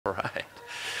All right.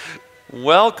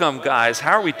 Welcome, guys.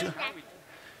 How are we doing?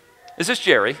 Is this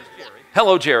Jerry?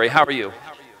 Hello, Jerry. How are you?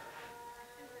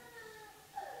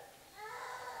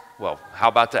 Well, how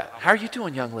about that? How are you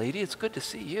doing, young lady? It's good to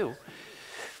see you.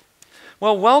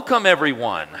 Well, welcome,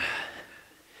 everyone.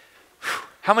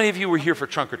 How many of you were here for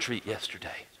trunk or treat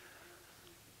yesterday?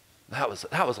 That was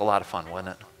a lot of fun, wasn't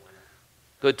it?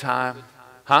 Good time?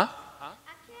 Huh?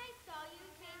 Actually, I saw you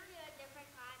change to a different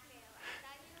costume. I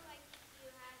thought you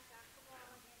had soccer ball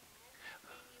on your head,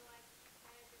 and you had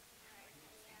a different hair, and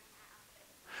you had that outfit.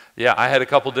 Yeah, I had a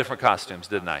couple different costumes,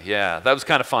 didn't I? Yeah, that was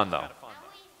kind of fun, though. I only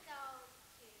saw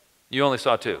two. You only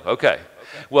saw two. Okay.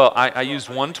 Well, I used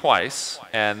one twice,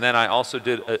 and then I also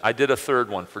did a third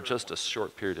one for just a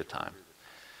short period of time.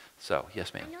 So,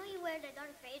 yes, ma'am. I know you wear the Darth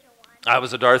Vader one. I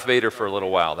was a Darth Vader for a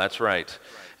little while. That's right.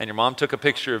 And your mom took a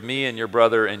picture of me and your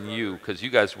brother and you, because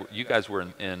you guys were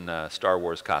in Star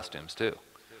Wars costumes too.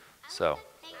 So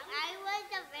I was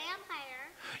a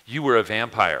vampire. you were a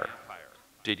vampire.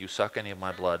 Did you suck any of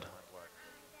my blood?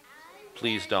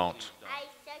 Please don't. I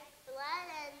sucked blood,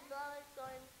 and blood was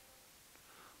going.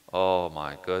 Oh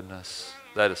my goodness,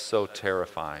 that is so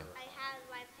terrifying. I had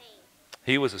my pain.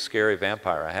 He was a scary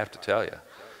vampire, I have to tell you.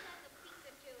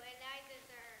 Pikachu, and I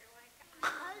deserved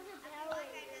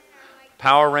like.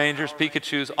 Power Rangers,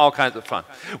 Pikachus, all kinds of fun.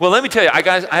 Well, let me tell you,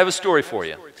 guys, I have a story for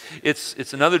you.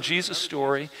 It's another Jesus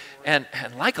story, and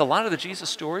like a lot of the Jesus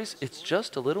stories, it's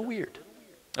just a little weird.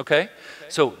 Okay?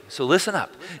 So listen up.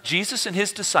 Jesus and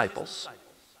his disciples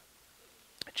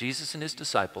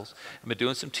have been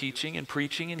doing some teaching and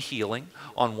preaching and healing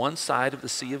on one side of the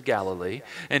Sea of Galilee.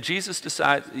 And Jesus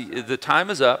decides the time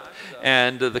is up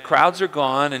and the crowds are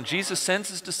gone, and Jesus sends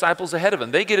his disciples ahead of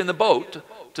him. They get in the boat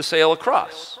to sail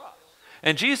across.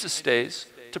 And Jesus stays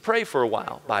to pray for a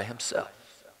while by himself.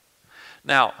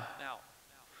 Now,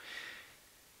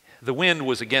 the wind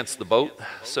was against the boat,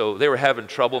 so they were having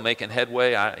trouble making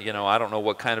headway. I don't know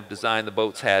what kind of design the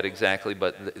boats had exactly,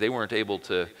 but they weren't able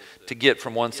to get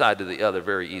from one side to the other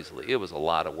very easily. It was a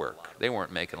lot of work. They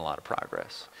weren't making a lot of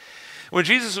progress. When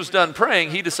Jesus was done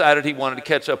praying, he decided he wanted to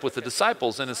catch up with the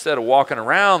disciples, and instead of walking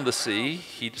around the sea,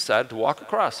 he decided to walk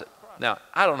across it. Now,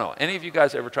 I don't know. Any of you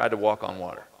guys ever tried to walk on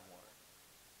water?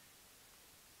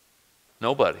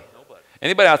 Nobody.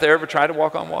 Anybody out there ever tried to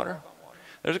walk on water?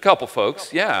 There's a couple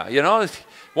folks. Yeah,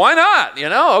 why not?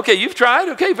 Okay, you've tried.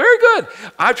 Okay, very good.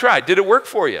 I've tried. Did it work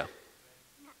for you?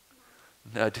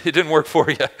 No, it didn't work for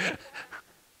you. It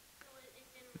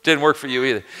didn't work for you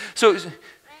either. So it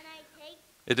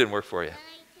didn't work for you. When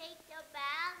I take the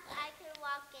bath, I can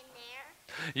walk in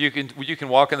there. You can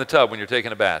walk in the tub when you're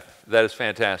taking a bath. That is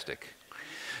fantastic.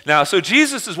 Now, so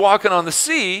Jesus is walking on the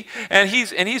sea, and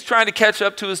he's trying to catch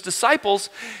up to his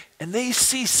disciples, and they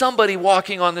see somebody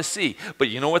walking on the sea. But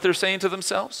you know what they're saying to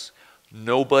themselves?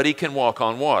 Nobody can walk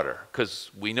on water, because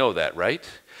we know that, right?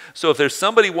 So if there's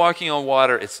somebody walking on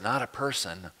water, it's not a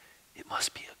person. It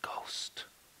must be a ghost.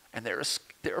 And they're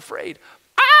afraid.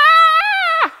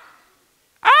 Ah!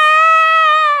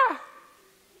 Ah!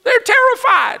 They're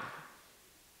terrified.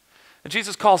 And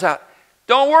Jesus calls out,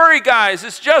 "Don't worry, guys,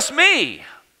 it's just me."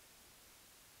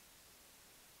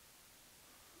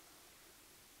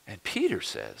 And Peter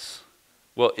says,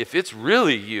 "Well, if it's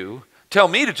really you, tell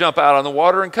me to jump out on the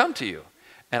water and come to you."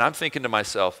 And I'm thinking to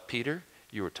myself, Peter,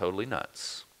 you were totally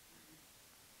nuts.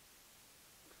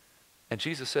 And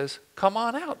Jesus says, "Come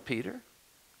on out, Peter."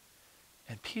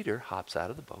 And Peter hops out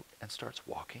of the boat and starts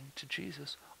walking to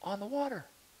Jesus on the water.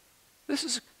 This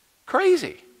is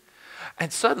crazy.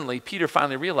 And suddenly, Peter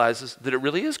finally realizes that it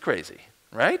really is crazy,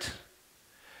 right?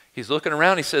 He's looking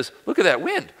around, he says, "Look at that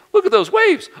wind. Look at those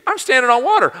waves. I'm standing on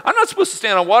water. I'm not supposed to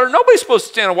stand on water. Nobody's supposed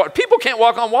to stand on water. People can't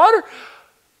walk on water."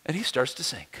 And he starts to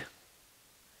sink.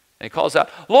 And he calls out,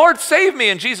 "Lord, save me."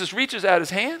 And Jesus reaches out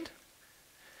his hand,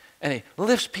 and he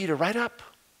lifts Peter right up.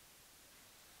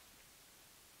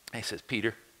 And he says,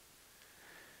 "Peter,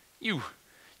 you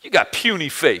got puny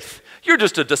faith. You're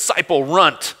just a disciple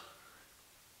runt."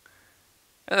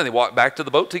 And then they walk back to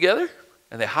the boat together,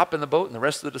 and they hop in the boat, and the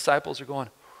rest of the disciples are going,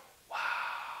 "Wow,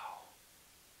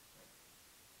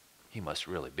 he must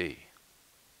really be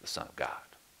the Son of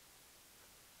God."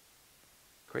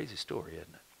 Crazy story,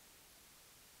 isn't it?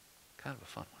 Kind of a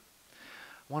fun one.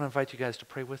 I want to invite you guys to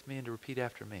pray with me and to repeat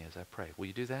after me as I pray. Will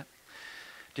you do that?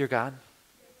 Dear God,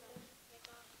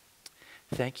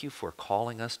 thank you for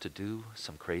calling us to do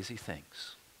some crazy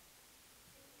things.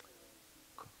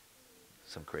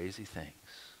 Some crazy things.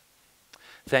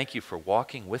 Thank you for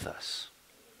walking with us.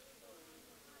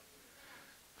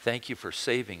 Thank you for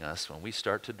saving us when we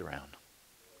start to drown.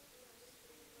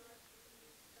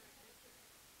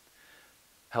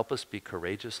 Help us be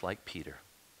courageous like Peter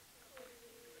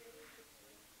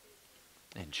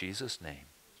In Jesus' name.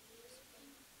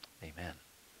 Amen.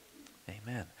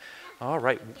 Amen. All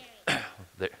right.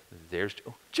 There's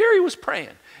Jerry was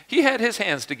praying. He had his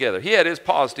hands together. He had his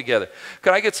paws together.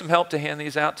 Could I get some help to hand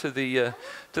these out to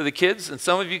the kids? And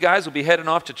some of you guys will be heading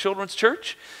off to Children's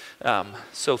Church.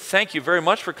 So thank you very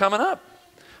much for coming up.